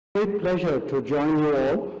Great pleasure to join you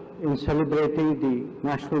all in celebrating the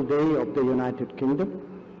National Day of the United Kingdom.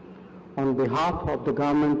 On behalf of the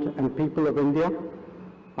government and people of India,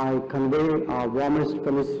 I convey our warmest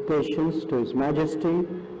felicitations to His Majesty,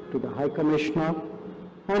 to the High Commissioner,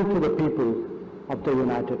 and to the people of the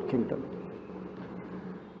United Kingdom.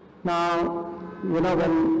 Now,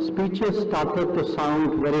 when speeches started to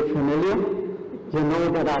sound very familiar, you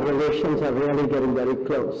know that our relations are really getting very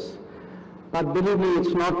close. But believe me,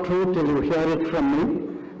 it's not true till you hear it from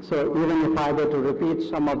me. So even if I were to repeat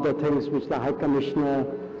some of the things which the High Commissioner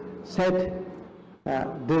said,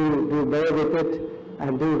 do bear with it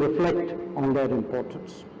and do reflect on their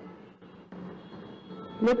importance.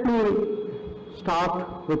 Let me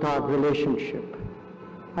start with our relationship.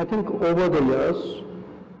 I think over the years,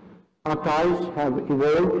 our ties have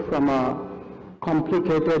evolved from a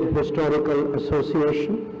complicated historical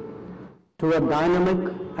association to a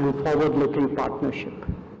dynamic and forward-looking partnership.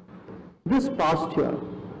 This past year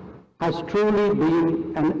has truly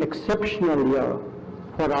been an exceptional year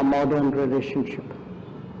for our modern relationship.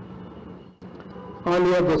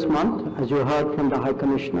 Earlier this month, as you heard from the High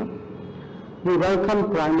Commissioner, we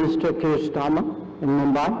welcomed Prime Minister Keir Starmer in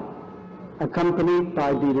Mumbai, accompanied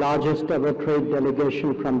by the largest ever trade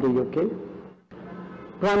delegation from the UK.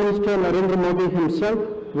 Prime Minister Narendra Modi himself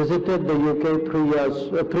visited the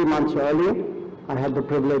UK 3 months earlier. I had the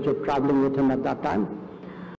privilege of traveling with him at that time.